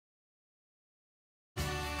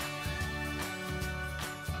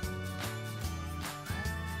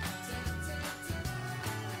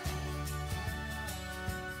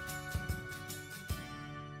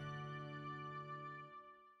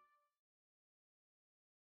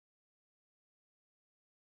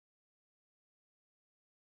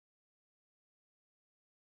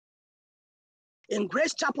In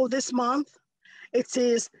Grace Chapel this month, it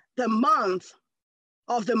is the month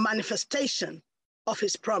of the manifestation of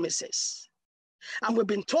his promises. And we've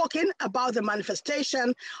been talking about the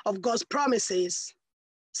manifestation of God's promises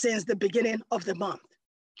since the beginning of the month.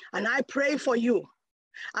 And I pray for you,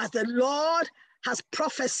 as the Lord has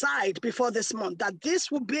prophesied before this month, that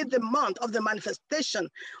this will be the month of the manifestation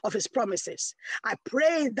of his promises. I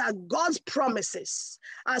pray that God's promises,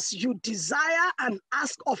 as you desire and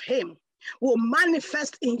ask of him, will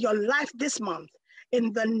manifest in your life this month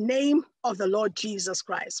in the name of the Lord Jesus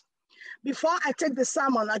Christ. Before I take the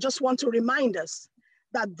sermon, I just want to remind us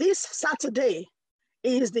that this Saturday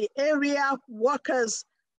is the Area Workers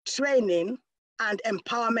Training and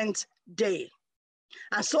Empowerment Day.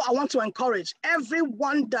 And so I want to encourage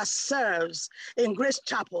everyone that serves in Grace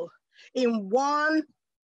Chapel in one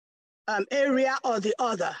area or the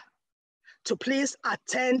other to please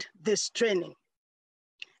attend this training.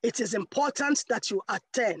 It is important that you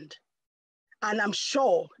attend, and I'm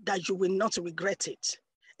sure that you will not regret it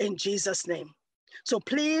in Jesus' name. So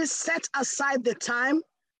please set aside the time.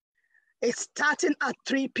 It's starting at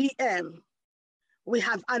 3 p.m. We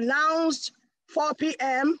have announced 4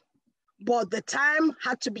 p.m., but the time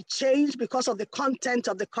had to be changed because of the content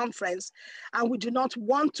of the conference, and we do not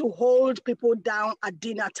want to hold people down at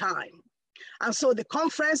dinner time. And so the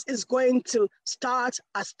conference is going to start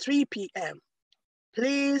at 3 p.m.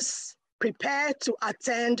 Please prepare to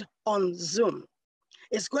attend on Zoom.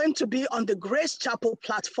 It's going to be on the Grace Chapel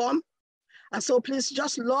platform, and so please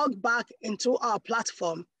just log back into our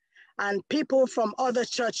platform, and people from other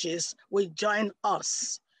churches will join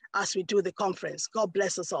us as we do the conference. God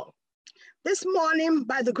bless us all. This morning,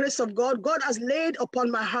 by the grace of God, God has laid upon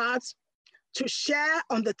my heart to share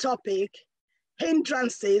on the topic,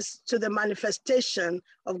 hindrances to the manifestation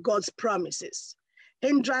of God's promises.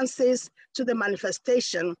 Hindrances to the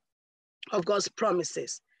manifestation of God's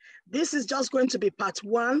promises. This is just going to be part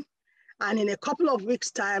one, and in a couple of weeks'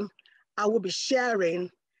 time, I will be sharing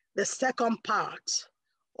the second part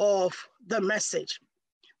of the message.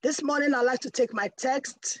 This morning, I'd like to take my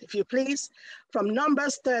text, if you please, from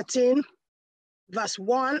Numbers 13, verse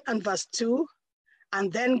 1 and verse 2,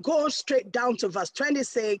 and then go straight down to verse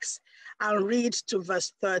 26 and read to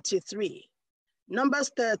verse 33. Numbers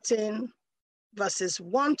 13, verses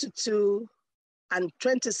 1 to 2 and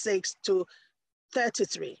 26 to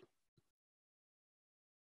 33.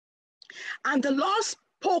 And the Lord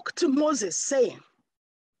spoke to Moses, saying,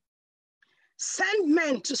 send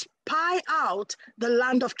men to spy out the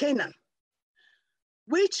land of Canaan,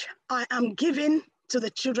 which I am giving to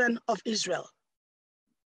the children of Israel.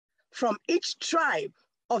 From each tribe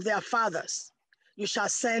of their fathers, you shall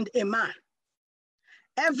send a man,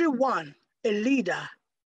 every one a leader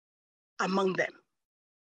among them.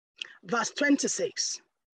 Verse 26.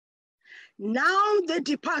 Now they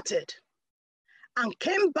departed and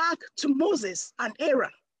came back to Moses and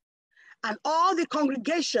Aaron and all the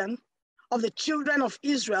congregation of the children of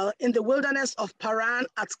Israel in the wilderness of Paran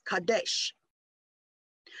at Kadesh.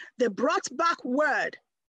 They brought back word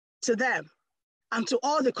to them and to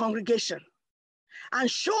all the congregation,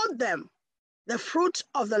 and showed them the fruit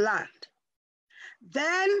of the land.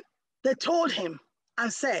 Then they told him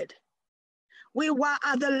and said, we were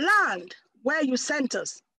at the land where you sent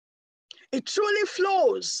us. It truly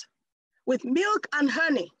flows with milk and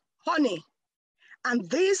honey, and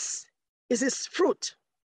this is its fruit.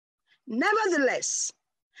 Nevertheless,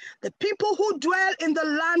 the people who dwell in the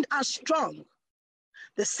land are strong.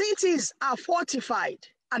 The cities are fortified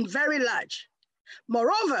and very large.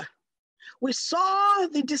 Moreover, we saw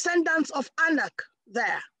the descendants of Anak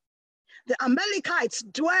there. The Amalekites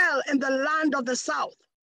dwell in the land of the south.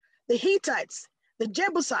 The Hittites, the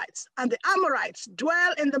Jebusites, and the Amorites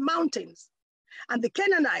dwell in the mountains. And the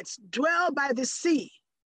Canaanites dwell by the sea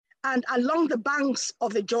and along the banks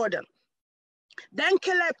of the Jordan. Then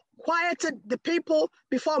Caleb quieted the people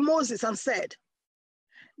before Moses and said,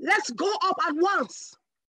 let's go up at once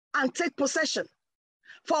and take possession,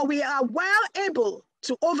 for we are well able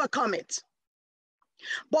to overcome it.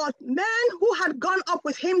 But men who had gone up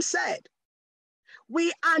with him said,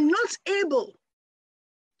 we are not able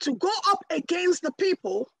to go up against the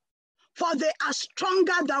people, for they are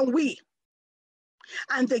stronger than we.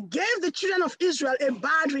 And they gave the children of Israel a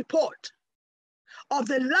bad report of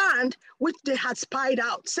the land which they had spied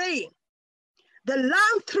out, saying, the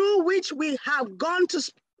land through which we have gone to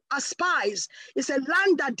as spies is a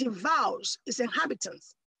land that devours its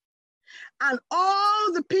inhabitants. And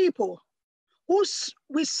all the people who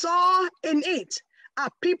we saw in it are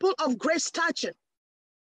people of great stature.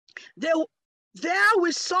 There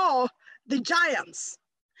we saw the giants.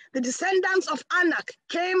 The descendants of Anak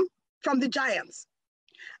came from the giants.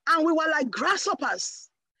 And we were like grasshoppers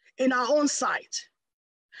in our own sight.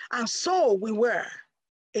 And so we were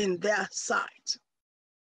in their sight.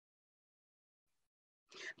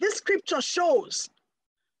 This scripture shows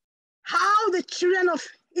how the children of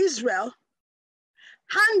Israel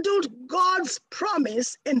handled God's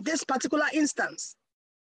promise in this particular instance.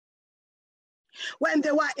 When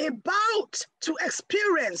they were about to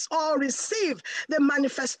experience or receive the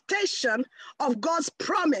manifestation of God's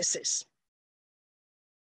promises,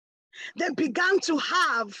 they began to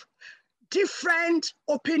have different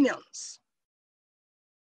opinions.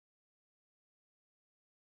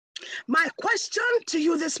 My question to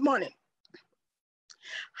you this morning: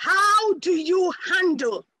 how do you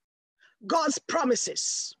handle God's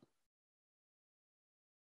promises?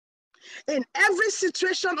 In every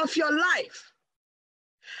situation of your life,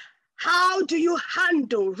 how do you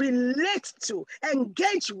handle, relate to,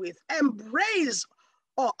 engage with, embrace,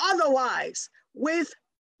 or otherwise with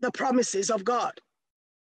the promises of God?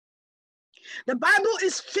 The Bible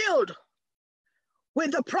is filled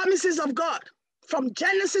with the promises of God from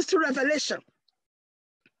Genesis to Revelation.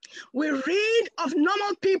 We read of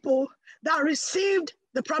normal people that received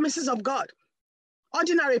the promises of God,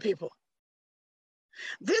 ordinary people.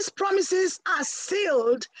 These promises are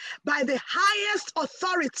sealed by the highest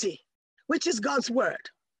authority, which is God's word.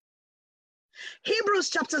 Hebrews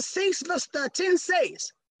chapter 6 verse 13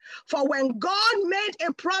 says, "For when God made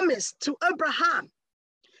a promise to Abraham,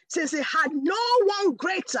 since he had no one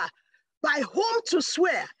greater by whom to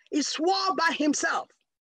swear, he swore by himself.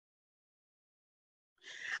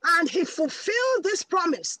 And he fulfilled this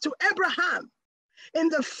promise to Abraham in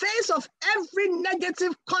the face of every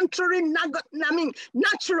negative, contrary,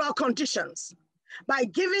 natural conditions by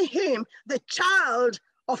giving him the child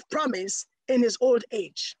of promise in his old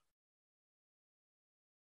age."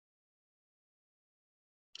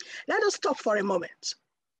 Let us stop for a moment.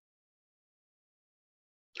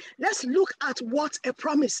 Let's look at what a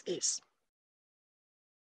promise is.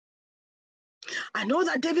 I know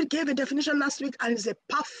that David gave a definition last week, and it's a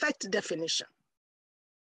perfect definition.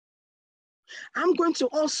 I'm going to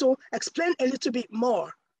also explain a little bit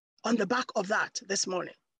more on the back of that this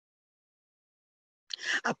morning.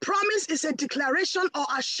 A promise is a declaration or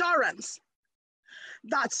assurance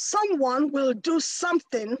that someone will do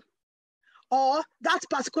something or that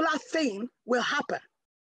particular thing will happen.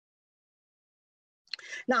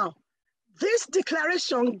 Now, this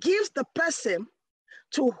declaration gives the person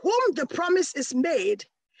to whom the promise is made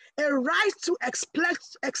a right to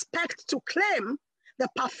expect to claim the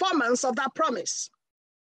performance of that promise.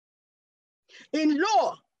 In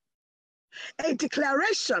law, a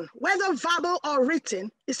declaration, whether verbal or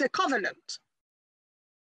written, is a covenant.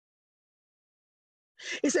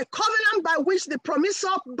 It's a covenant by which the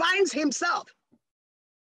promisor binds himself.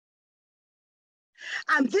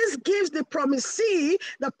 And this gives the promisee,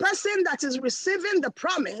 the person that is receiving the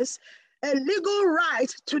promise, a legal right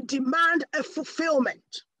to demand a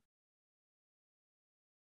fulfillment.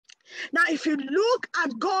 Now, if you look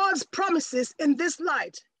at God's promises in this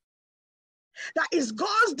light, that is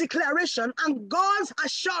God's declaration and God's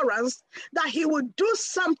assurance that he will do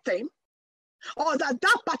something or that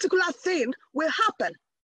particular thing will happen.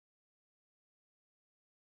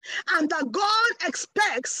 And that God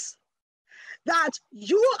expects that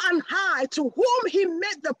you and I, to whom he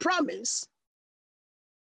made the promise,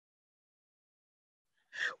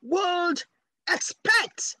 would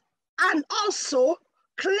expect and also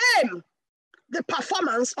claim the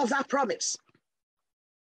performance of that promise.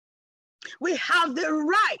 We have the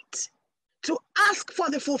right to ask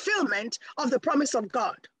for the fulfillment of the promise of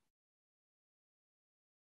God.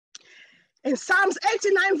 In Psalms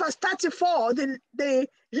 89 verse 34, the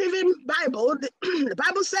Living Bible, the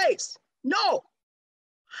Bible says, "No,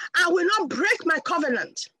 I will not break my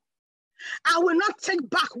covenant. I will not take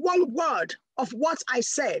back one word of what I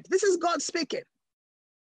said." This is God speaking.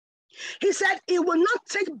 He said he will not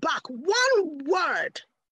take back one word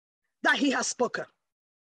that he has spoken.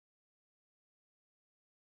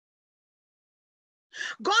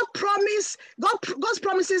 God's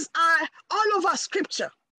promises are all over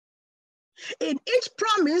scripture. In each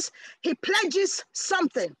promise, he pledges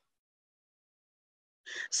something.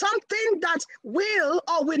 Something that will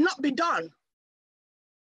or will not be done.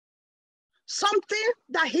 Something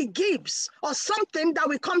that he gives or something that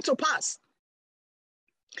will come to pass.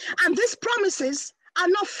 And these promises are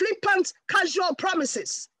not flippant, casual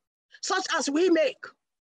promises, such as we make.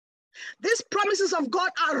 These promises of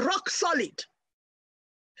God are rock solid.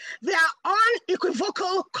 They are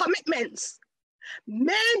unequivocal commitments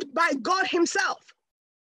made by God himself.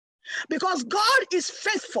 Because God is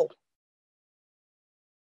faithful.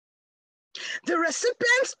 The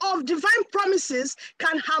recipients of divine promises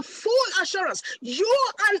can have full assurance. You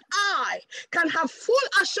and I can have full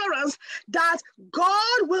assurance that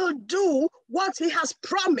God will do what he has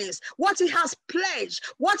promised, what he has pledged,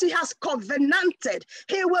 what he has covenanted.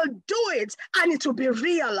 He will do it and it will be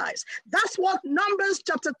realized. That's what Numbers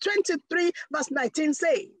chapter 23 verse 19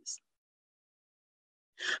 says.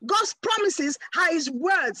 God's promises are his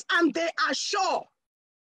words and they are sure.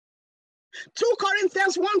 2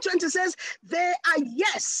 Corinthians 1:20 says, they are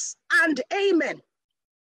yes and amen.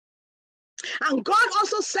 And God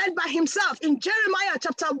also said by himself in Jeremiah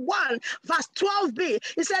chapter 1 verse 12b,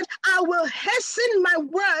 he said, I will hasten my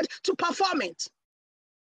word to perform it.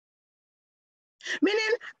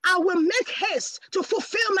 Meaning, I will make haste to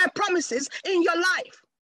fulfill my promises in your life.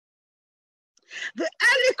 The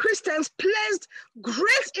early Christians placed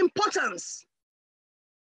great importance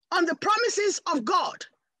on the promises of God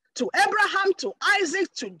to Abraham, to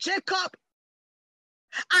Isaac, to Jacob,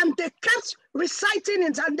 and they kept reciting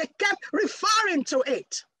it and they kept referring to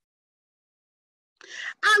it.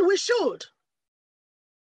 And we should,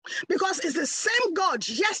 because it's the same God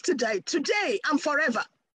yesterday, today, and forever.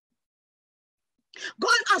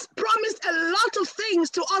 God has promised a lot of things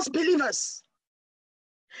to us believers,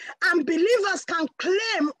 and believers can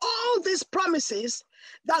claim all these promises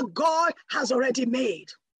that God has already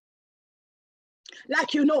made.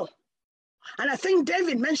 Like you know, and I think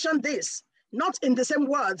David mentioned this, not in the same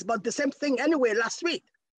words, but the same thing anyway last week,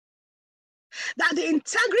 that the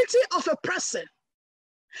integrity of a person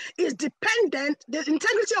is dependent, the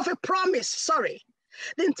integrity of a promise,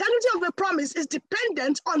 the integrity of a promise is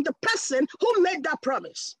dependent on the person who made that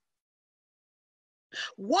promise.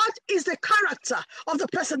 What is the character of the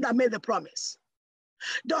person that made the promise?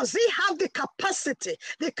 Does he have the capacity,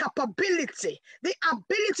 the capability, the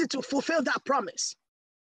ability to fulfill that promise?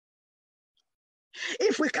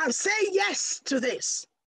 If we can say yes to this,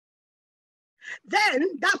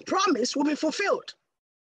 then that promise will be fulfilled.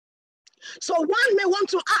 So one may want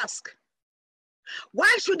to ask,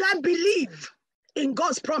 why should I believe in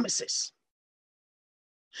God's promises?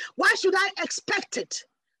 Why should I expect it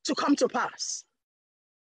to come to pass?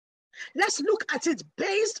 Let's look at it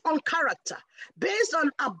based on character, based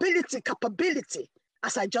on ability, capability,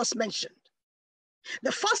 as I just mentioned.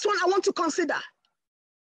 The first one I want to consider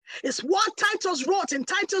is what Titus wrote in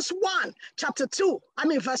Titus 1,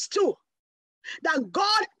 verse 2, that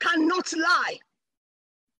God cannot lie.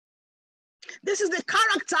 This is the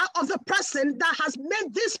character of the person that has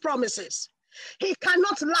made these promises. He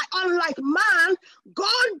cannot lie. Unlike man,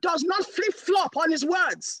 God does not flip-flop on his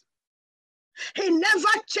words. He never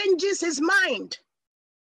changes his mind.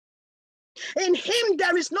 In him,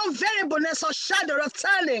 there is no variableness or shadow of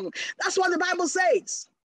turning. That's what the Bible says.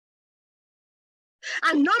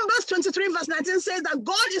 And Numbers 23 verse 19 says that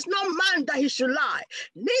God is not man that he should lie,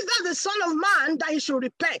 neither the son of man that he should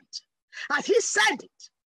repent. Has he said it,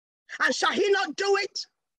 and shall he not do it?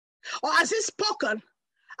 Or has he spoken,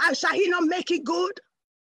 and shall he not make it good?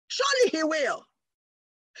 Surely he will.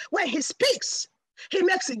 When he speaks, he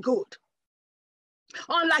makes it good.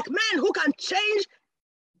 Unlike men who can change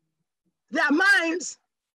their minds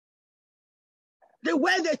the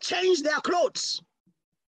way they change their clothes,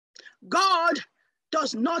 God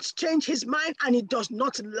does not change his mind and he does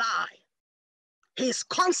not lie. He's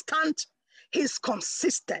constant, he's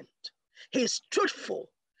consistent, he's truthful,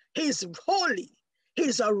 he's holy,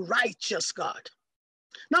 he's a righteous God.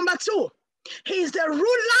 Number two, he's the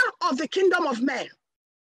ruler of the kingdom of men.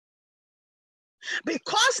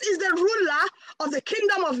 Because he's the ruler of the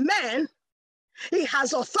kingdom of men, he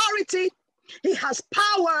has authority, he has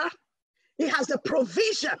power, he has the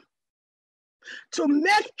provision to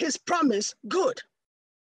make his promise good.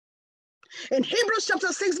 In Hebrews chapter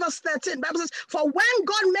 6 verse 13, the Bible says, for when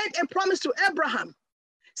God made a promise to Abraham,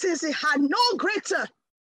 since he had no one greater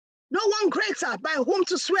by whom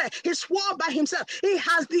to swear, he swore by himself. He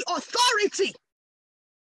has the authority.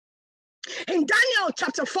 In Daniel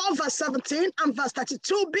chapter 4 verse 17 and verse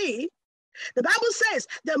 32b, the Bible says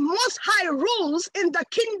the Most High rules in the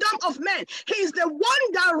kingdom of men. He is the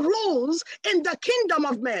one that rules in the kingdom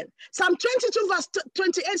of men. Psalm 22 verse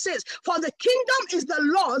 28 says, for the kingdom is the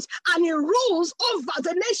Lord's and he rules over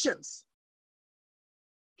the nations.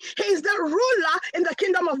 He is the ruler in the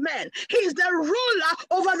kingdom of men. He is the ruler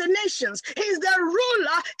over the nations. He is the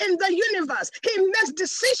ruler in the universe. He makes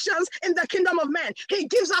decisions in the kingdom of men. He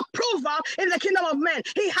gives approval in the kingdom of men.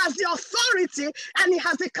 He has the authority and he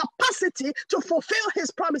has the capacity to fulfill his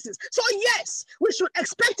promises. So yes, we should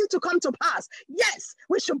expect it to come to pass. Yes,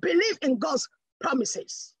 we should believe in God's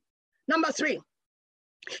promises. Number three,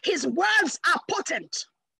 his words are potent.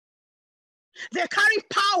 They carry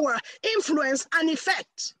power, influence, and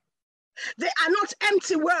effect. They are not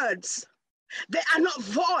empty words. They are not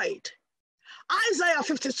void. Isaiah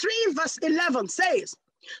 53 verse 11 says,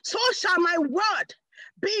 so shall my word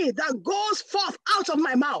be that goes forth out of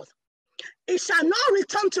my mouth. It shall not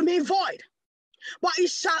return to me void, but it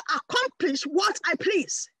shall accomplish what I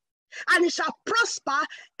please, and it shall prosper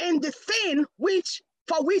in the thing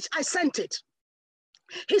for which I sent it.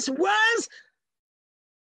 His words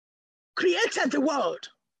created the world.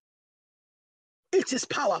 It is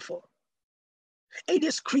powerful. It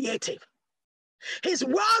is creative. His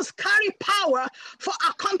words carry power for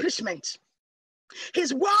accomplishment.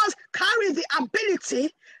 His words carry the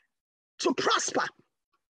ability to prosper.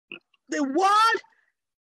 The word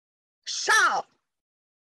shall,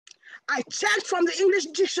 I checked from the English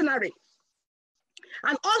dictionary,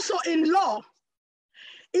 and also in law,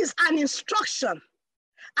 is an instruction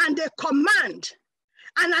and a command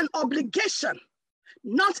and an obligation,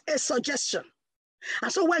 not a suggestion.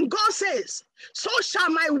 And so when God says, so shall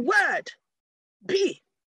my word be,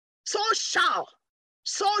 so shall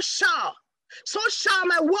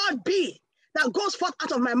my word be that goes forth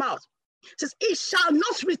out of my mouth. It says, it shall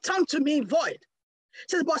not return to me void. It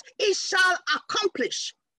says, but it shall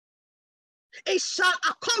accomplish. It shall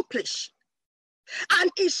accomplish.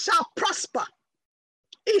 And it shall prosper.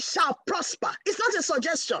 It shall prosper. It's not a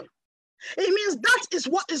suggestion. It means that is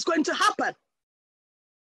what is going to happen.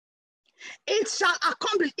 It shall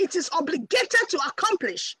accomplish. It is obligated to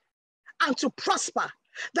accomplish and to prosper.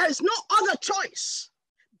 There is no other choice.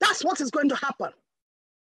 That's what is going to happen.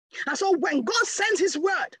 And so when God sends his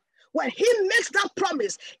word, when he makes that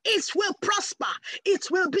promise, it will prosper. It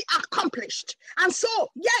will be accomplished. And so,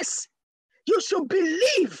 yes, you should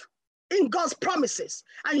believe in God's promises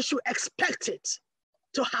and you should expect it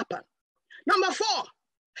to happen. Number 4,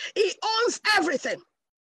 he owns everything.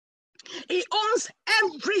 He owns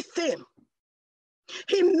everything.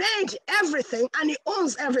 He made everything and he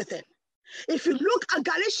owns everything. If you look at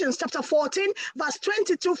Galatians chapter 14, verse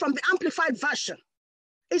 22 from the Amplified Version,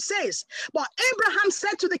 it says, but Abraham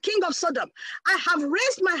said to the king of Sodom, I have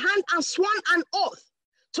raised my hand and sworn an oath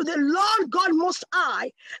to the Lord God Most High,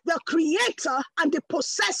 the creator and the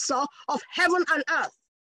possessor of heaven and earth.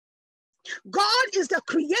 God is the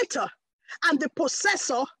creator and the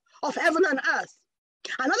possessor of heaven and earth.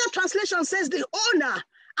 Another translation says the owner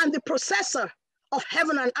and the possessor of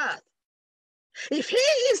heaven and earth. If he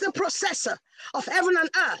is the possessor of heaven and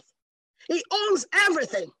earth, he owns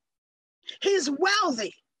everything. He's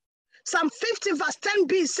wealthy. Psalm 50 verse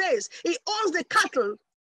 10b says he owns the cattle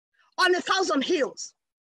on 1,000 hills.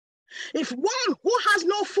 If one who has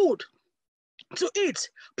no food to eat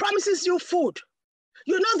promises you food,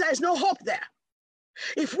 you know there is no hope there.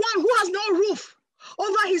 If one who has no roof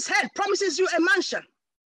over his head promises you a mansion,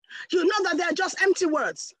 you know that they are just empty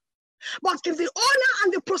words. But if the owner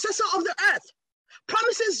and the possessor of the earth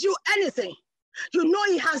promises you anything, you know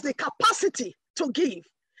he has the capacity to give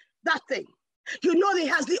that thing. You know he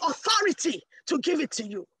has the authority to give it to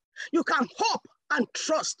you. You can hope and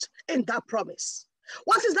trust in that promise.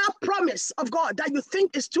 What is that promise of God that you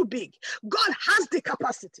think is too big? God has the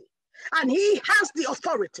capacity and he has the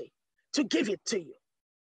authority to give it to you.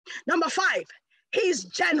 Number 5, he is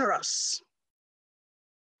generous.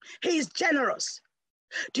 He is generous.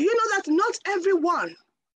 Do you know that not everyone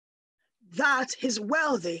that is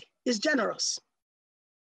wealthy is generous?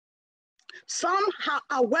 Some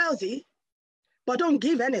are wealthy, but don't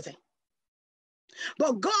give anything.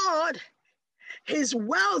 But God is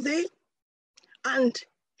wealthy and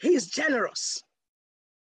he's generous.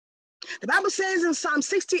 The Bible says in Psalm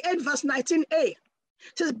 68 verse 19a, it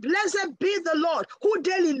says, blessed be the Lord who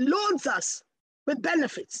daily loads us with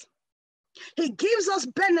benefits. He gives us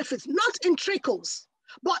benefits, not in trickles,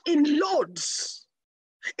 but in loads.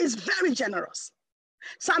 Is very generous.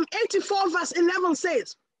 Psalm 84 verse 11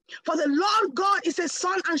 says, for the Lord God is a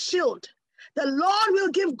sun and shield. The Lord will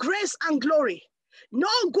give grace and glory. No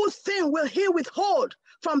good thing will he withhold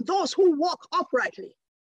from those who walk uprightly.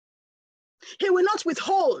 He will not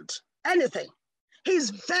withhold anything. He's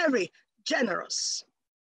very generous.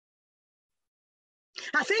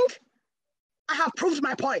 I think I have proved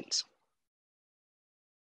my point.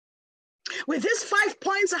 With these 5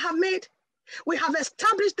 points I have made, we have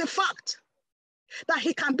established the fact that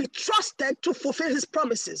he can be trusted to fulfill his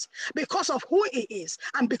promises because of who he is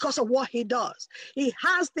and because of what he does. He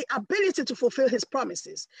has the ability to fulfill his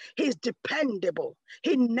promises. He's dependable.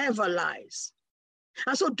 He never lies.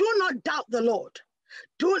 And so do not doubt the Lord.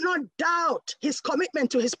 Do not doubt his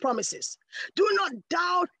commitment to his promises. Do not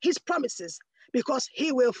doubt his promises because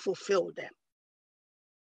he will fulfill them.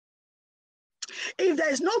 If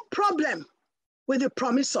there is no problem with the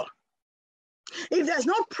promisor, if there's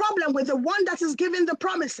no problem with the one that is giving the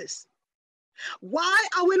promises, why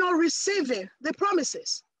are we not receiving the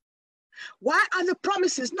promises? Why are the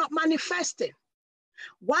promises not manifesting?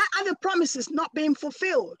 Why are the promises not being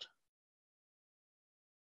fulfilled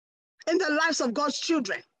in the lives of God's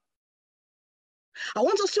children? I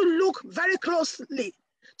want us to look very closely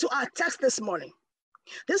to our text this morning.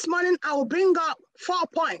 This morning, I will bring up 4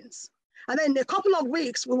 points, and then in a couple of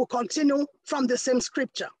weeks, we will continue from the same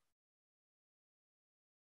scripture.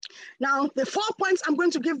 Now, the 4 points I'm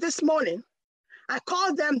going to give this morning, I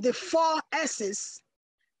call them the 4 S's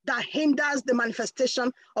that hinders the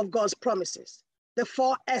manifestation of God's promises. The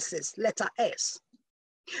 4 S's, letter S.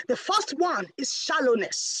 The first one is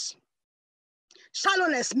shallowness.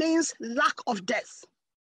 Shallowness means lack of depth.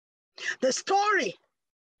 The story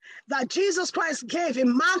that Jesus Christ gave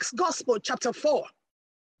in Mark's Gospel, chapter 4,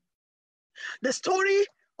 the story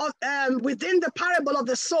of within the parable of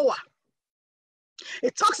the sower,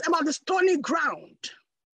 it talks about the stony ground.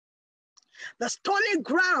 The stony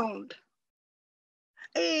ground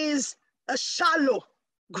is a shallow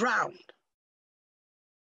ground.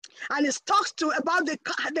 And it talks about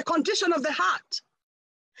the condition of the heart.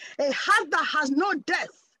 A heart that has no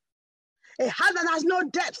depth, a heart that has no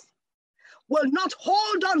depth will not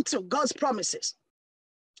hold on to God's promises.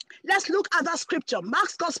 Let's look at that scripture,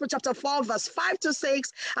 Mark's Gospel, chapter 4, verse 5 to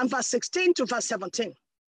 6, and verse 16 to verse 17.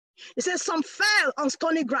 It says, some fell on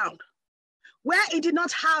stony ground, where it did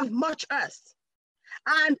not have much earth,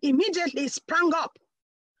 and immediately sprang up,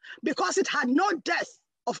 because it had no depth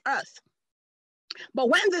of earth. But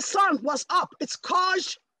when the sun was up, it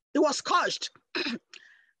was scorched,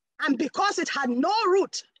 and because it had no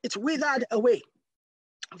root, it withered away.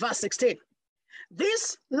 Verse 16.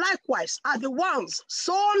 These likewise are the ones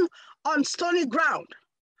sown on stony ground,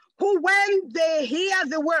 who when they hear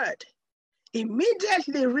the word,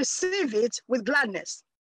 immediately receive it with gladness,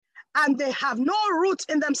 and they have no root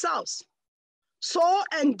in themselves, so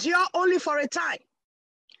endure only for a time.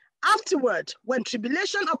 Afterward, when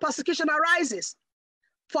tribulation or persecution arises,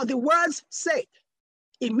 for the word's sake,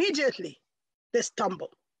 immediately they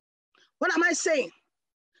stumble. What am I saying?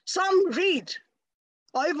 Some read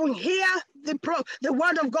or even hear the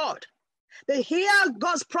word of God. They hear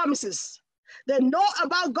God's promises. They know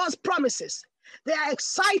about God's promises. They are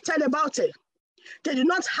excited about it. They do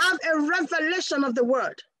not have a revelation of the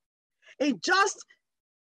word. It's just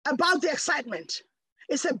about the excitement.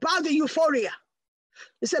 It's about the euphoria.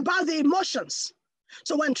 It's about the emotions.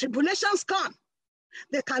 So when tribulations come,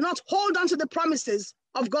 they cannot hold on to the promises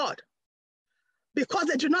of God because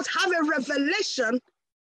they do not have a revelation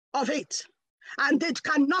of it, and they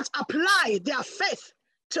cannot apply their faith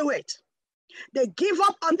to it. They give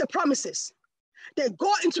up on the promises. They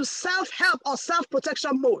go into self-help or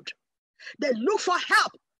self-protection mode. They look for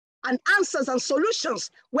help and answers and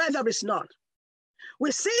solutions where there is none.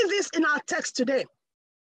 We see this in our text today.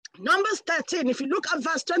 Numbers 13, if you look at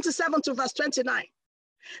verse 27 to verse 29,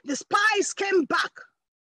 the spies came back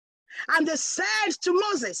and they said to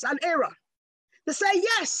Moses and Aaron, they said,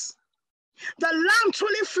 yes, the land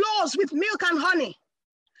truly flows with milk and honey.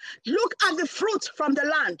 Look at the fruit from the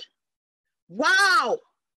land. Wow.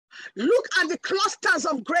 Look at the clusters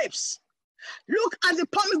of grapes. Look at the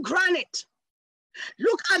pomegranate.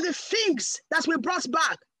 Look at the figs that we brought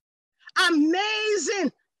back.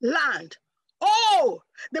 Amazing land. Oh,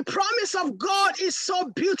 the promise of God is so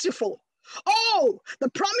beautiful. Oh, the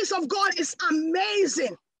promise of God is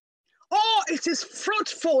amazing. Oh, it is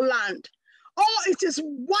fruitful land. Oh, it is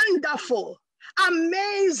wonderful,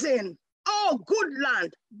 amazing. Oh, good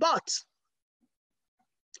land. But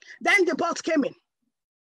then the but came in.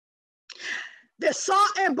 They saw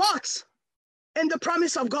a but in the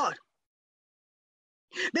promise of God.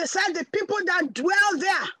 They said the people that dwell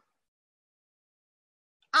there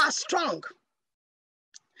are strong.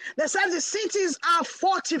 They said the cities are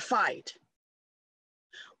fortified.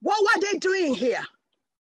 What were they doing here?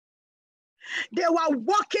 They were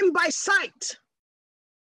walking by sight.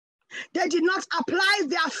 They did not apply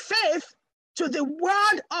their faith to the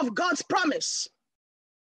word of God's promise.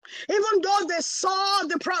 Even though they saw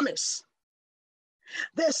the promise,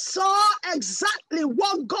 they saw exactly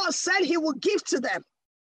what God said he would give to them.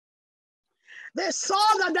 They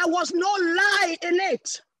saw that there was no lie in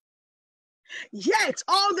it. Yet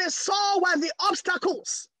all they saw were the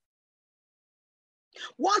obstacles.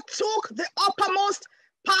 What took the uppermost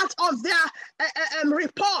part of their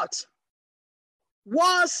report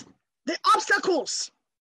was the obstacles,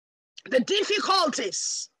 the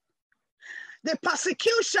difficulties, the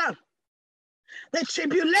persecution, the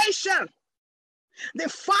tribulation, the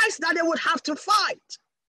fights that they would have to fight.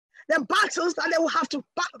 the battles that they will have to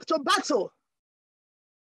battle.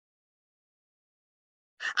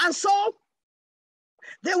 And so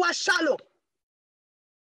they were shallow.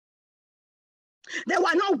 They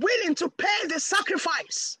were not willing to pay the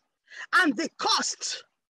sacrifice and the cost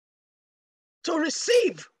to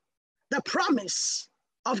receive the promise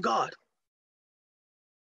of God.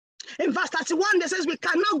 In verse 31, they says, we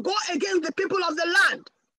cannot go against the people of the land.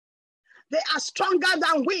 They are stronger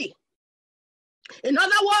than we. In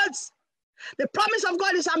other words, the promise of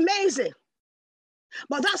God is amazing,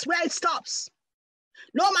 but that's where it stops.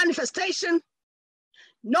 No manifestation,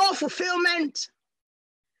 no fulfillment.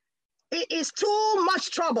 It is too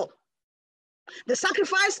much trouble. The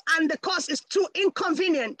sacrifice and the cost is too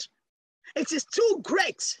inconvenient. It is too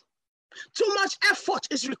great. Too much effort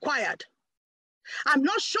is required. I'm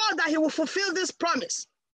not sure that he will fulfill this promise.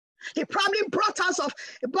 He probably brought us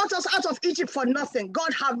out of Egypt for nothing.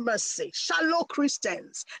 God have mercy. Shallow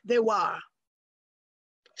Christians, they were.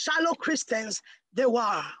 Shallow Christians, they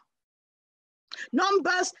were.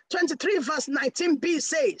 Numbers 23 verse 19b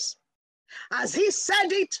says, as he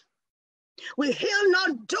said it, will he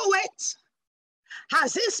not do it?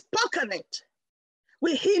 Has he spoken it?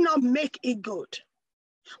 Will he not make it good?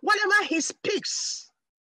 Whatever he speaks,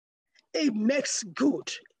 it makes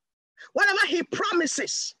good. Whatever he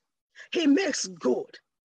promises, he makes good.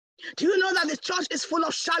 Do you know that the church is full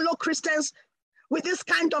of shallow Christians with this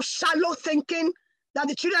kind of shallow thinking that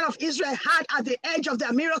the children of Israel had at the edge of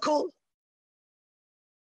their miracle?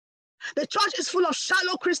 The church is full of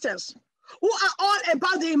shallow Christians who are all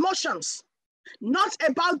about the emotions, not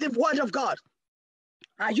about the word of God.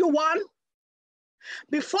 Are you one?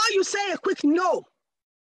 Before you say a quick no,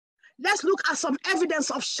 let's look at some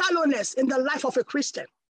evidence of shallowness in the life of a Christian.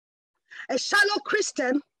 A shallow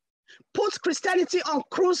Christian puts Christianity on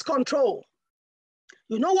cruise control.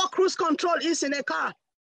 You know what cruise control is in a car?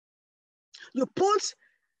 You put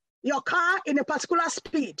your car in a particular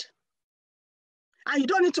speed and you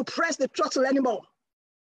don't need to press the throttle anymore.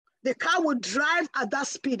 The car will drive at that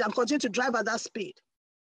speed and continue to drive at that speed.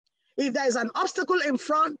 If there is an obstacle in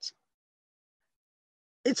front,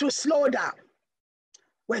 it will slow down.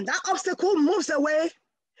 When that obstacle moves away,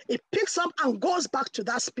 it picks up and goes back to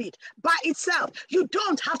that speed by itself. You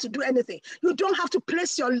don't have to do anything. You don't have to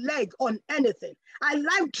place your leg on anything. I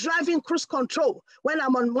like driving cruise control when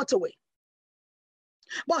I'm on motorway.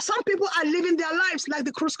 But some people are living their lives like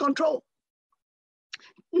the cruise control.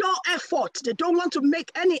 No effort. They don't want to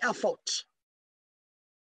make any effort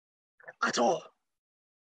at all.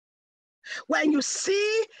 When you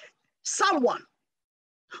see someone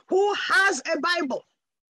who has a Bible,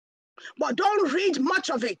 but don't read much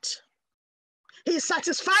of it, he's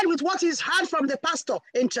satisfied with what he's heard from the pastor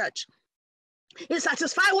in church. He's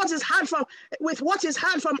satisfied with what he's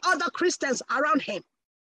heard from other Christians around him.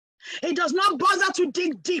 He does not bother to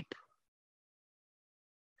dig deep.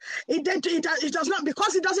 He does not,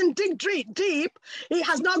 because he doesn't dig deep, he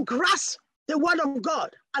has not grasped the word of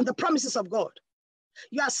God and the promises of God.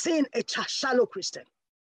 You are seeing a shallow Christian.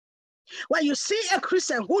 When you see a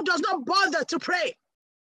Christian who does not bother to pray,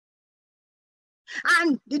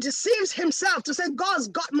 and he deceives himself to say, God's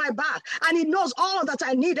got my back, and he knows all that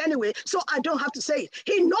I need anyway, so I don't have to say it.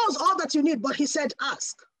 He knows all that you need, but he said,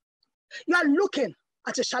 ask. You are looking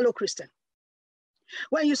at a shallow Christian.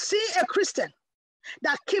 When you see a Christian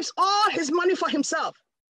that keeps all his money for himself,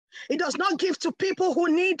 he does not give to people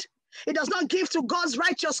who need, he does not give to God's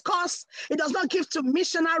righteous cause, he does not give to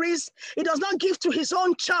missionaries, he does not give to his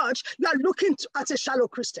own church, you are looking at a shallow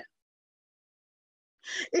Christian.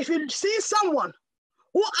 If you see someone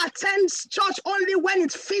who attends church only when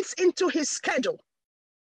it fits into his schedule,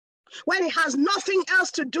 when he has nothing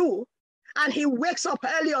else to do, and he wakes up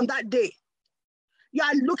early on that day, you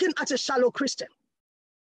are looking at a shallow Christian.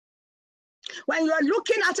 When you are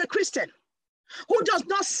looking at a Christian who does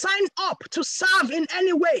not sign up to serve in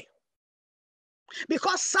any way,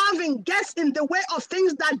 because serving gets in the way of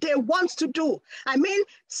things that they want to do. I mean,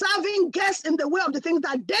 serving gets in the way of the things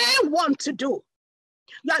that they want to do.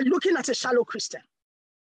 You are looking at a shallow Christian.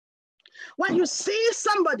 When you see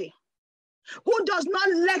somebody who does not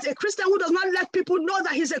let, a Christian who does not let people know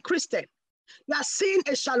that he's a Christian, you are seeing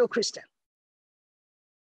a shallow Christian.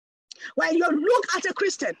 When you look at a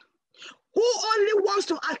Christian who only wants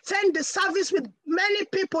to attend the service with many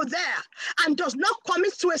people there and does not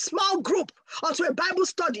commit to a small group or to a Bible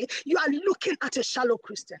study, you are looking at a shallow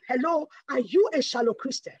Christian. Hello, are you a shallow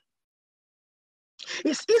Christian?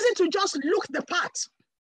 It's easy to just look the part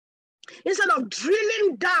instead of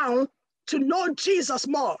drilling down to know Jesus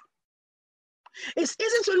more. It's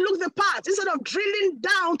easy to look the part instead of drilling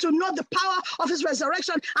down to know the power of his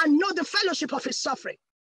resurrection and know the fellowship of his suffering.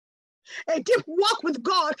 A deep walk with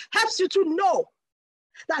God helps you to know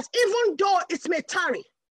that even though it may tarry,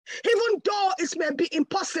 even though it may be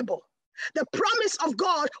impossible, the promise of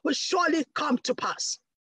God will surely come to pass.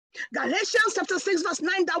 Galatians chapter 6 verse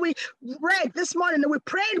 9 that we read this morning and we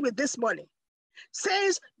prayed with this morning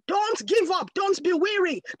says, don't give up, don't be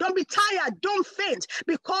weary, don't be tired, don't faint,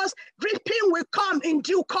 because reaping will come in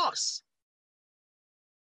due course.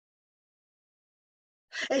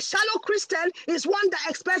 A shallow Christian is one that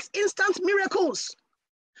expects instant miracles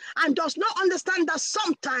and does not understand that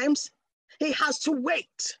sometimes he has to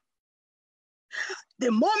wait.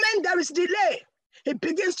 The moment there is delay, he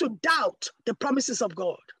begins to doubt the promises of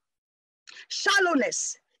God.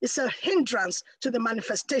 Shallowness is a hindrance to the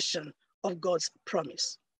manifestation of God's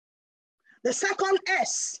promise. The second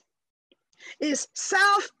S is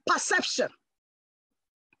self-perception.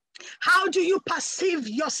 How do you perceive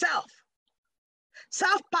yourself?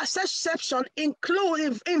 Self-perception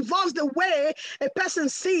involves the way a person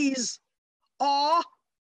sees or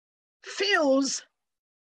feels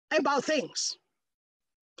about things.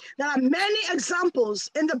 There are many examples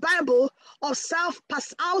in the Bible of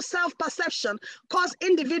how self-perception causes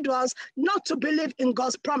individuals not to believe in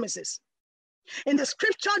God's promises. In the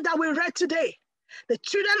scripture that we read today, the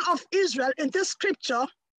children of Israel in this scripture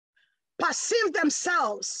perceive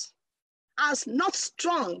themselves as not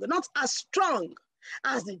as strong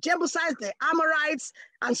as the Jebusites, the Amorites,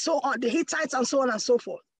 and so on, the Hittites, and so on and so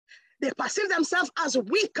forth. They perceive themselves as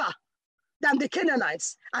weaker than the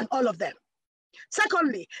Canaanites and all of them.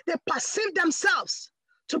 Secondly, they perceive themselves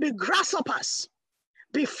to be grasshoppers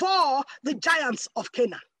before the giants of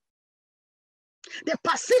Canaan. They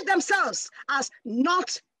perceive themselves as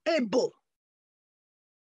not able.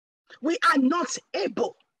 We are not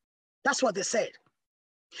able. That's what they said.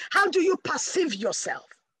 How do you perceive yourself?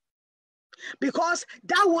 Because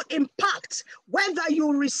that will impact whether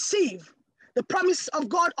you receive the promise of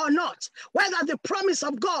God or not, whether the promise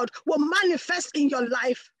of God will manifest in your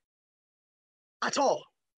life at all.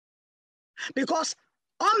 Because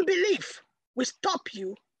unbelief will stop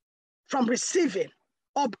you from receiving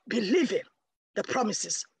or believing the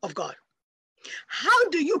promises of God. How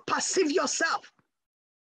do you perceive yourself?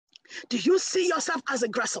 Do you see yourself as a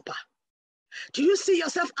grasshopper? Do you see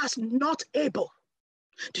yourself as not able?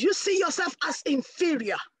 Do you see yourself as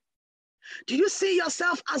inferior? Do you see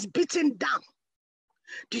yourself as beaten down?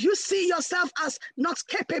 Do you see yourself as not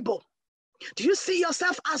capable? Do you see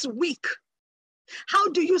yourself as weak? How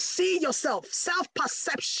do you see yourself?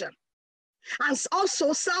 Self-perception. And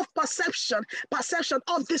also self-perception, perception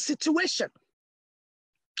of the situation.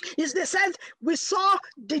 Is they said, we saw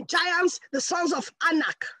the giants, the sons of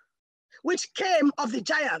Anak, which came of the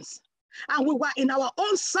giants, and we were in our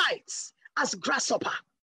own sights as grasshopper.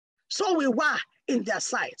 So we were in their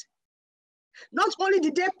sight. Not only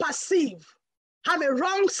did they have a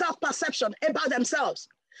wrong self-perception about themselves,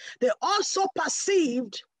 they also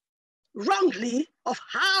perceived wrongly of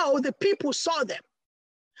how the people saw them.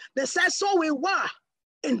 They said, so we were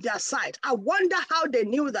in their sight. I wonder how they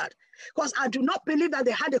knew that, because I do not believe that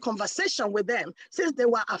they had a conversation with them since they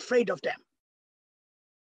were afraid of them.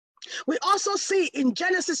 We also see in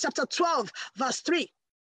Genesis chapter 12, verse 3,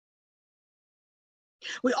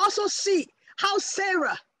 we also see how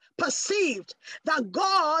Sarah perceived that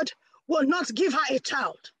God will not give her a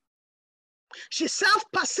child. She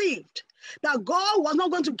self-perceived that God was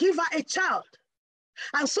not going to give her a child.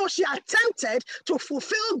 And so she attempted to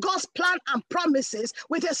fulfill God's plan and promises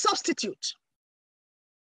with a substitute.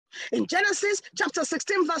 In Genesis chapter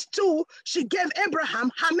 16, verse 2, she gave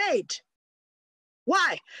Abraham her maid.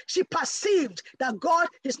 Why? She perceived that God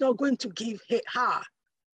is not going to give her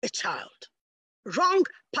a child. Wrong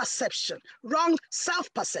perception, wrong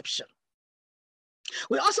self-perception.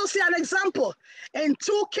 We also see an example in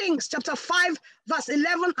 2 Kings chapter 5, verse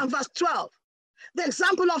 11 and verse 12. The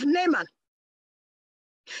example of Naaman.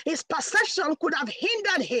 His perception could have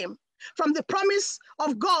hindered him from the promise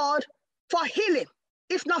of God for healing,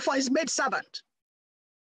 if not for his maidservant.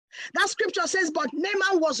 That scripture says, but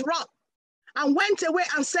Naaman was wroth and went away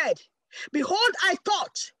and said, behold, I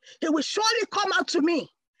thought he will surely come out to me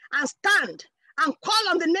and stand and call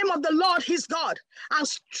on the name of the Lord his God and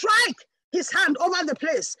strike his hand over the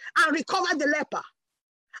place and recover the leper,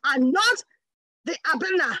 and not the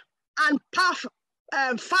Abana and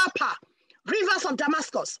Pharpar, rivers of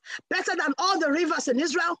Damascus, better than all the rivers in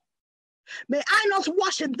Israel? May I not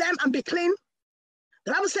wash in them and be clean?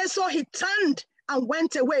 The Bible says, so he turned and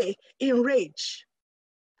went away in rage.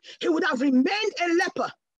 He would have remained a leper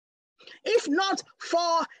if not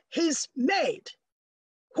for his maid,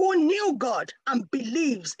 who knew God and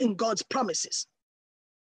believes in God's promises.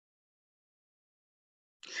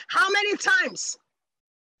 How many times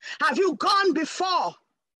have you gone before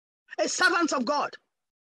a servant of God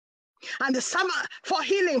and the servant for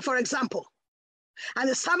healing, for example, and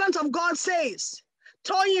the servant of God says,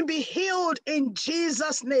 Toyin, be healed in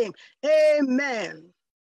Jesus' name. Amen.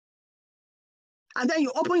 And then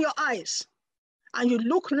you open your eyes and you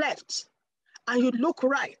look left and you look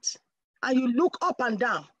right and you look up and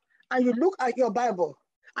down and you look at your Bible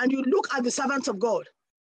and you look at the servant of God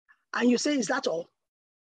and you say, is that all?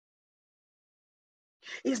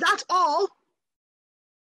 Is that all?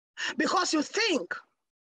 Because you think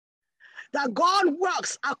that God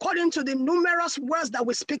works according to the numerous words that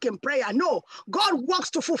we speak in prayer. No, God works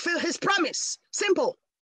to fulfill his promise. Simple.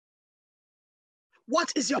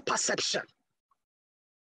 What is your perception?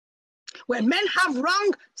 When men have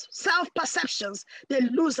wrong self-perceptions, they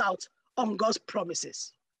lose out on God's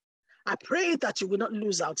promises. I pray that you will not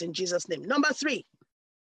lose out in Jesus' name. Number 3,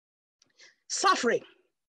 suffering.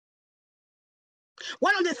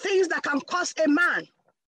 One of the things that can cause a man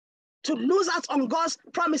to lose out on God's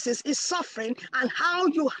promises is suffering and how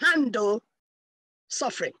you handle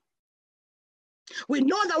suffering. We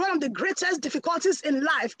know that one of the greatest difficulties in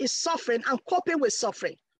life is suffering and coping with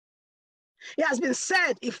suffering. It has been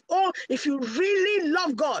said, if you really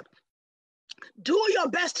love God, do your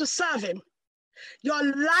best to serve him, your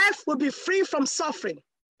life will be free from suffering.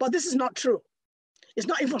 But this is not true. It's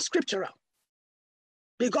not even scriptural.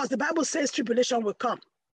 Because the Bible says tribulation will come.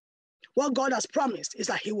 What God has promised is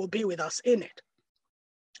that he will be with us in it.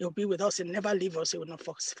 He will be with us and never leave us. He will not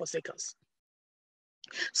forsake us.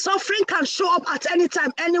 Suffering can show up at any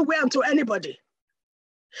time, anywhere, and to anybody.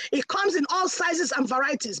 It comes in all sizes and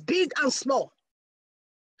varieties, big and small.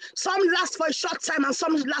 Some last for a short time and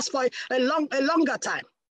some last for a longer time.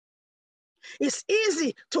 It's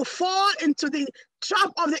easy to fall into the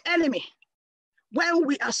trap of the enemy when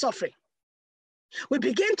we are suffering. We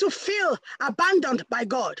begin to feel abandoned by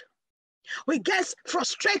God. We get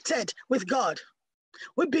frustrated with God.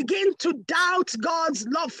 We begin to doubt God's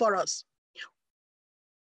love for us.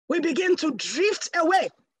 We begin to drift away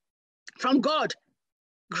from God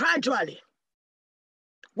gradually.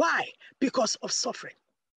 Why? Because of suffering.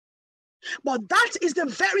 But that is the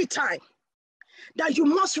very time that you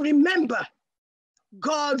must remember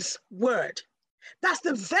God's word. That's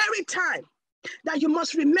the very time that you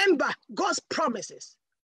must remember God's promises.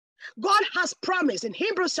 God has promised in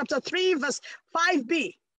Hebrews chapter 3 verse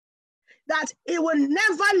 5b that he will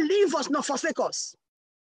never leave us nor forsake us.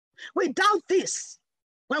 We doubt this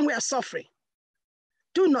when we are suffering.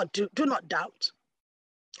 Do not doubt.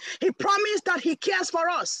 He promised that he cares for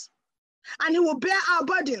us and he will bear our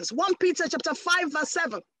burdens. 1 Peter chapter 5 verse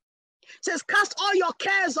 7 says, cast all your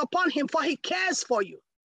cares upon him, for he cares for you.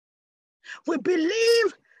 We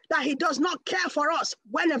believe that he does not care for us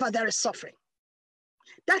whenever there is suffering.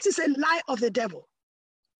 That is a lie of the devil.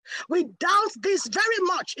 We doubt this very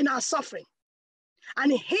much in our suffering,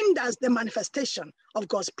 and it hinders the manifestation of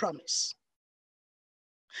God's promise.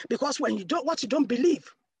 Because when what you don't believe,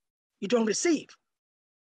 you don't receive.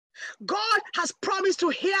 God has promised to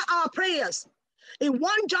hear our prayers in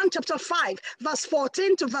 1 John chapter 5, verse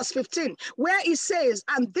 14 to verse 15, where he says,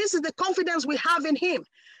 and this is the confidence we have in him,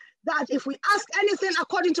 that if we ask anything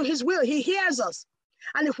according to his will, he hears us.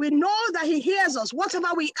 And if we know that he hears us, whatever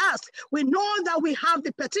we ask, we know that we have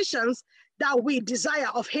the petitions that we desire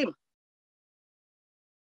of him.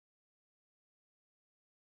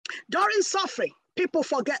 During suffering, people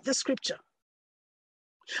forget the scripture.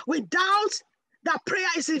 We doubt that prayer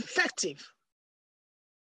is effective.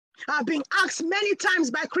 I've been asked many times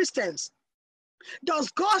by Christians, does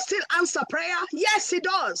God still answer prayer? Yes, he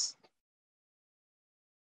does.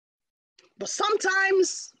 But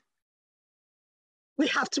sometimes we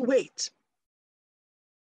have to wait.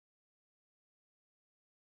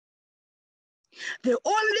 The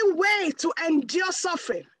only way to endure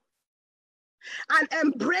suffering and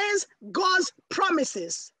embrace God's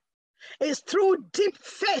promises is through deep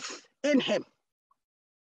faith in him.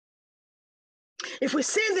 If we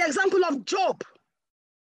see the example of Job,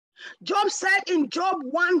 Job said in Job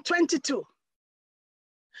 1:22,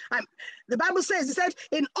 the Bible says, it said,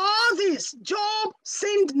 in all this, Job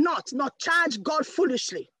sinned not, nor charged God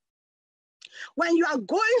foolishly. When you are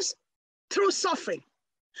going through suffering,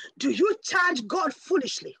 do you charge God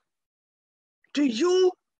foolishly? Do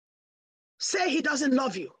you say he doesn't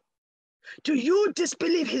love you? Do you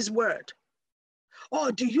disbelieve his word?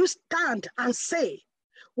 Or do you stand and say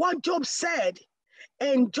what Job said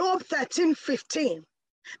in Job 13:15,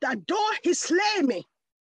 that though he slay me,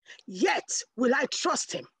 yet will I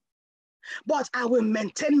trust him, but I will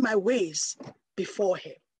maintain my ways before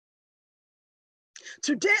him.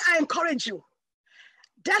 Today I encourage you,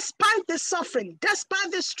 despite the suffering,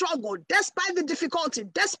 despite the struggle, despite the difficulty,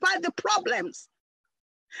 despite the problems,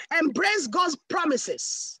 embrace God's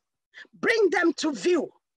promises, bring them to view,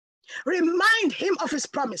 remind him of his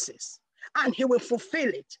promises, and he will fulfill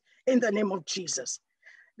it in the name of Jesus.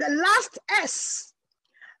 The last S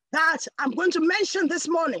that I'm going to mention this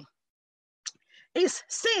morning is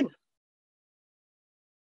sin.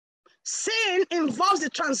 Sin involves the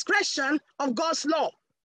transgression of God's law.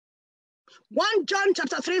 1 John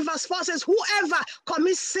chapter 3 verse 4 says, whoever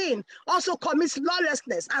commits sin also commits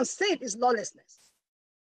lawlessness, and sin is lawlessness.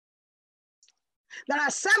 There are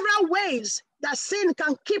several ways that sin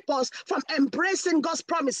can keep us from embracing God's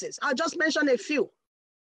promises. I'll just mention a few.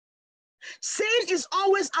 Sin is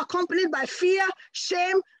always accompanied by fear,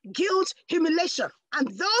 shame, guilt, humiliation, and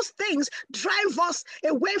those things drive us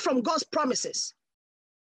away from God's promises.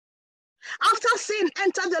 After sin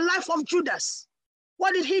entered the life of Judas,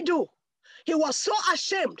 what did he do? He was so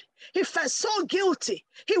ashamed. He felt so guilty.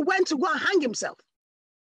 He went to go and hang himself.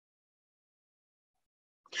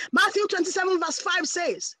 Matthew 27 verse 5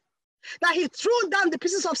 says that he threw down the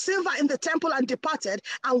pieces of silver in the temple and departed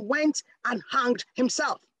and went and hanged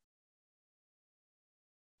himself.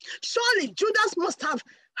 Surely Judas must have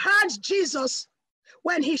heard Jesus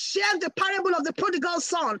when he shared the parable of the prodigal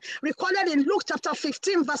son recorded in Luke chapter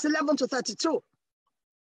 15 verse 11 to 32.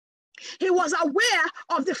 He was aware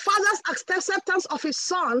of the father's acceptance of his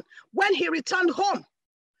son when he returned home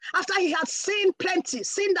after he had sinned plenty,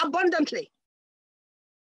 sinned abundantly.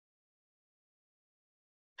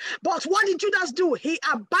 But what did Judas do? He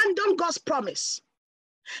abandoned God's promise.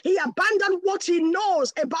 He abandoned what he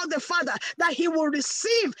knows about the Father, that he will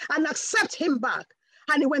receive and accept him back.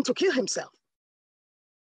 And he went to kill himself.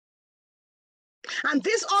 And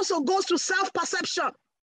this also goes to self-perception.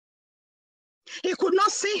 He could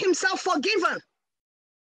not see himself forgiven.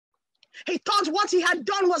 He thought what he had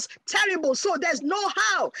done was terrible, so there's no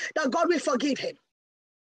how that God will forgive him.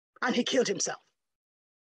 And he killed himself.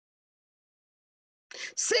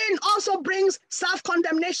 Sin also brings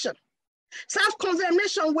self-condemnation.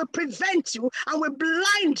 Self-condemnation will prevent you and will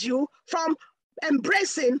blind you from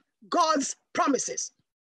embracing God's promises.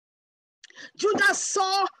 Judas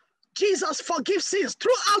saw Jesus forgive sins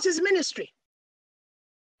throughout his ministry.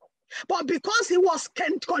 But because he was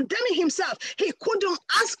condemning himself, he couldn't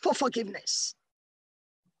ask for forgiveness.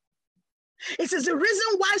 It is the reason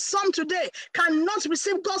why some today cannot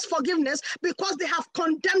receive God's forgiveness, because they have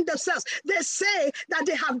condemned themselves. They say that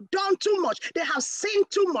they have done too much, they have sinned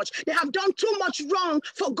too much, they have done too much wrong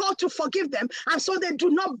for God to forgive them, and so they do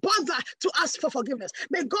not bother to ask for forgiveness.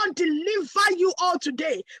 May God deliver you all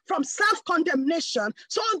today from self-condemnation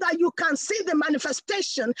so that you can see the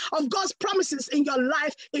manifestation of God's promises in your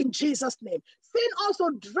life in Jesus' name. Sin also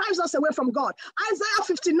drives us away from God. Isaiah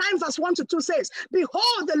 59 verse 1 to 2 says,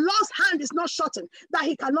 behold, the Lord's hand is not shortened, that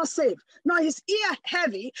he cannot save, nor his ear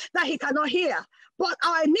heavy, that he cannot hear. But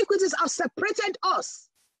our iniquities have separated us,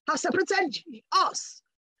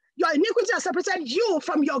 Your iniquity has separated you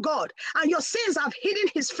from your God, and your sins have hidden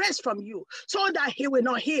his face from you, so that he will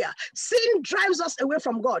not hear. Sin drives us away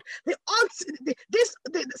from God. The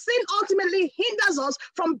sin ultimately hinders us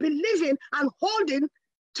from believing and holding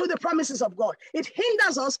to the promises of God. It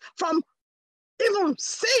hinders us from even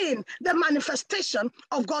seeing the manifestation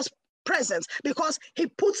of God's presence, because he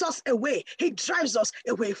puts us away. He drives us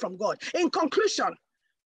away from God. In conclusion,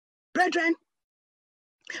 brethren,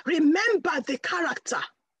 remember the character,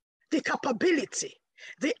 the capability,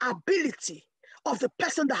 the ability of the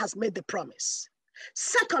person that has made the promise.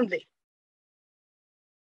 Secondly,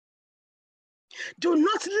 do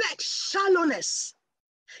not let shallowness,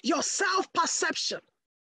 your self-perception,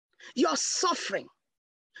 your suffering,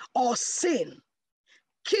 or sin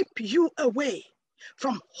keep you away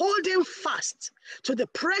from holding fast to the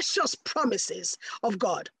precious promises of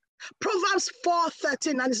God. Proverbs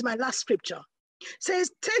 4:13, and this is my last scripture,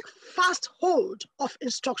 says, take fast hold of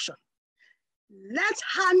instruction. Let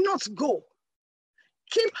her not go.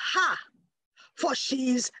 Keep her, for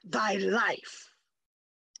she is thy life.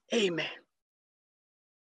 Amen.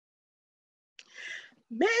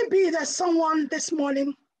 Maybe there's someone this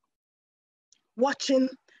morning watching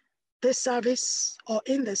this service or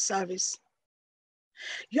in this service.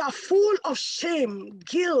 You are full of shame,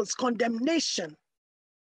 guilt, condemnation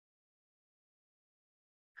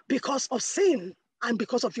because of sin and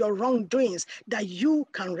because of your wrongdoings that you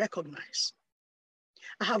can recognize.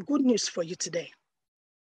 I have good news for you today.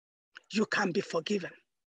 You can be forgiven.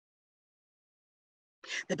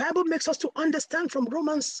 The Bible makes us to understand from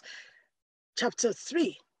Romans chapter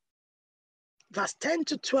 3, verse 10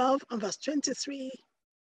 to 12 and verse 23,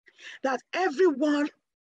 that everyone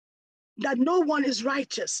that no one is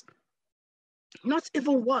righteous, not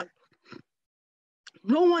even one.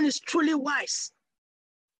 No one is truly wise.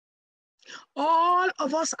 All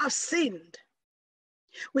of us have sinned.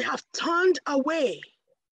 We have turned away.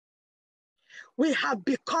 We have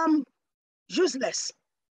become useless.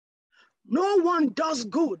 No one does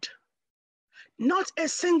good, not a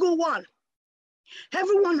single one.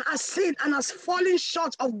 Everyone has sinned and has fallen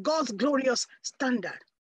short of God's glorious standard.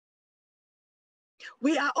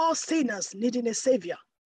 We are all sinners needing a savior.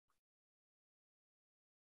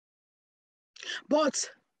 But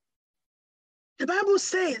the Bible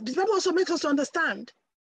also makes us understand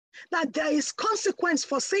that there is consequence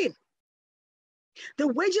for sin. The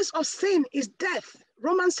wages of sin is death.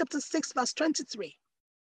 Romans chapter 6, verse 23.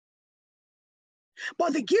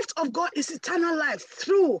 But the gift of God is eternal life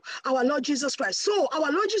through our Lord Jesus Christ. So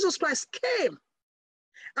our Lord Jesus Christ came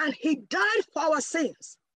and he died for our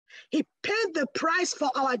sins. He paid the price for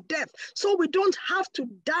our death. So we don't have to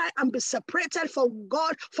die and be separated from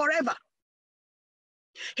God forever.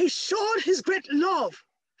 He showed his great love.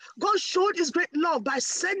 God showed his great love by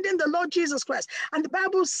sending the Lord Jesus Christ. And the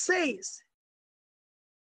Bible says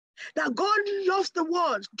that God loves the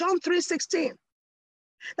world, John 3:16,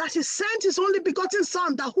 that he sent his only begotten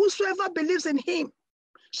son, that whosoever believes in him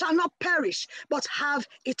shall not perish, but have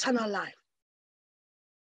eternal life.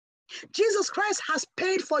 Jesus Christ has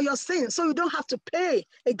paid for your sins, so you don't have to pay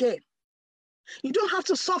again. You don't have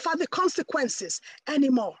to suffer the consequences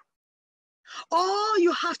anymore. All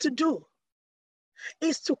you have to do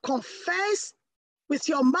is to confess with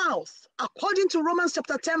your mouth, according to Romans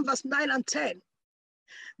chapter 10, verse 9 and 10,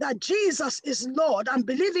 that Jesus is Lord, and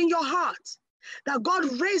believe in your heart that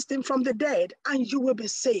God raised him from the dead, and you will be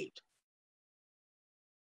saved.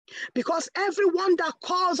 Because everyone that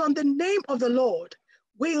calls on the name of the Lord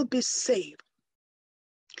will be saved.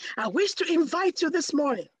 I wish to invite you this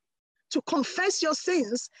morning to confess your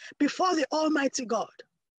sins before the Almighty God.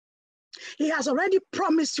 He has already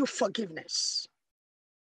promised you forgiveness.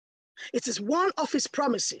 It is one of his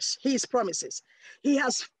promises, his promises. He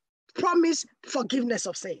has promised forgiveness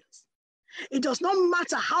of sins. It does not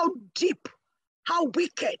matter how deep, how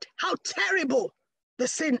wicked, how terrible the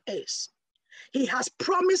sin is. He has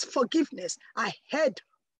promised forgiveness ahead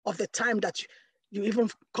of the time that you even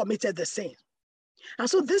committed the sin. And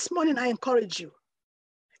so this morning I encourage you,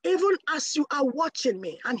 even as you are watching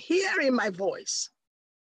me and hearing my voice,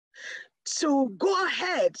 to go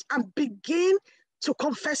ahead and begin to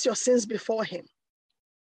confess your sins before him.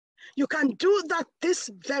 You can do that this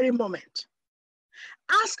very moment.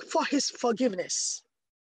 Ask for his forgiveness.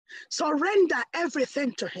 Surrender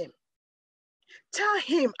everything to him. Tell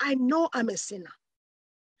him, I know I'm a sinner.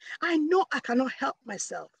 I know I cannot help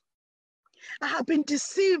myself. I have been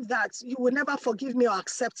deceived that you will never forgive me or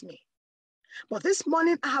accept me. But this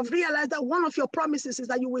morning I have realized that one of your promises is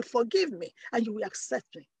that you will forgive me and you will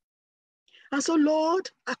accept me. And so, Lord,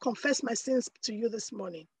 I confess my sins to you this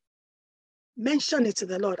morning. Mention it to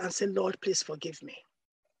the Lord and say, Lord, please forgive me.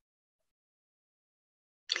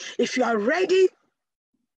 If you are ready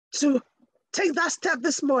to take that step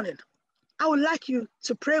this morning, I would like you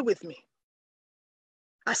to pray with me.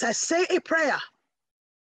 As I say a prayer,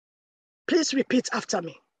 please repeat after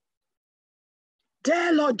me.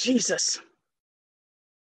 Dear Lord Jesus,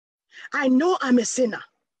 I know I'm a sinner.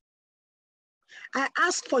 I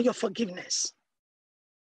ask for your forgiveness.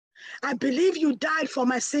 I believe you died for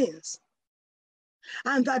my sins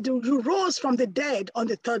and that you rose from the dead on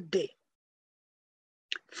the third day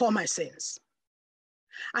for my sins.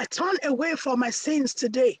 I turn away from my sins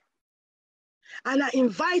today and I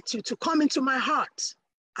invite you to come into my heart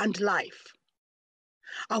and life.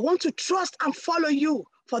 I want to trust and follow you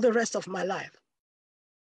for the rest of my life.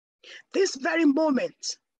 This very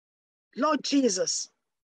moment, Lord Jesus,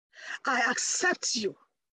 I accept you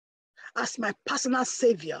as my personal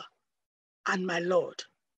Savior and my Lord.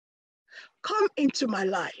 Come into my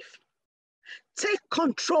life. Take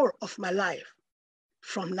control of my life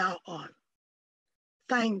from now on.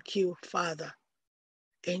 Thank you, Father,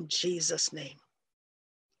 in Jesus' name.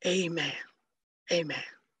 Amen. Amen.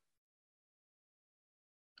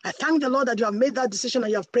 I thank the Lord that you have made that decision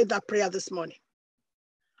and you have prayed that prayer this morning.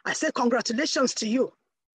 I say congratulations to you.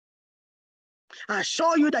 I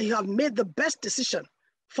assure you that you have made the best decision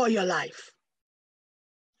for your life.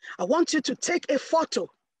 I want you to take a photo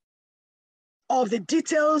of the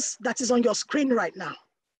details that is on your screen right now,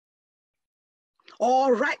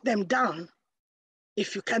 or write them down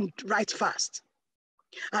if you can write fast.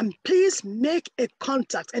 And please make a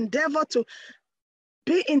contact. Endeavor to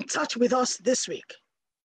be in touch with us this week.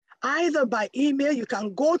 Either by email, you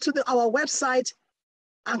can go to our website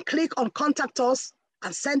and click on contact us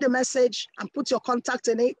and send a message and put your contact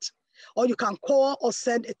in it, or you can call or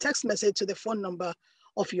send a text message to the phone number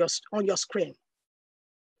on your screen.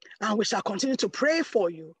 And we shall continue to pray for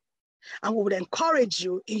you, and we would encourage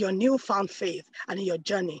you in your newfound faith and in your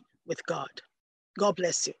journey with God. God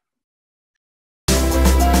bless you.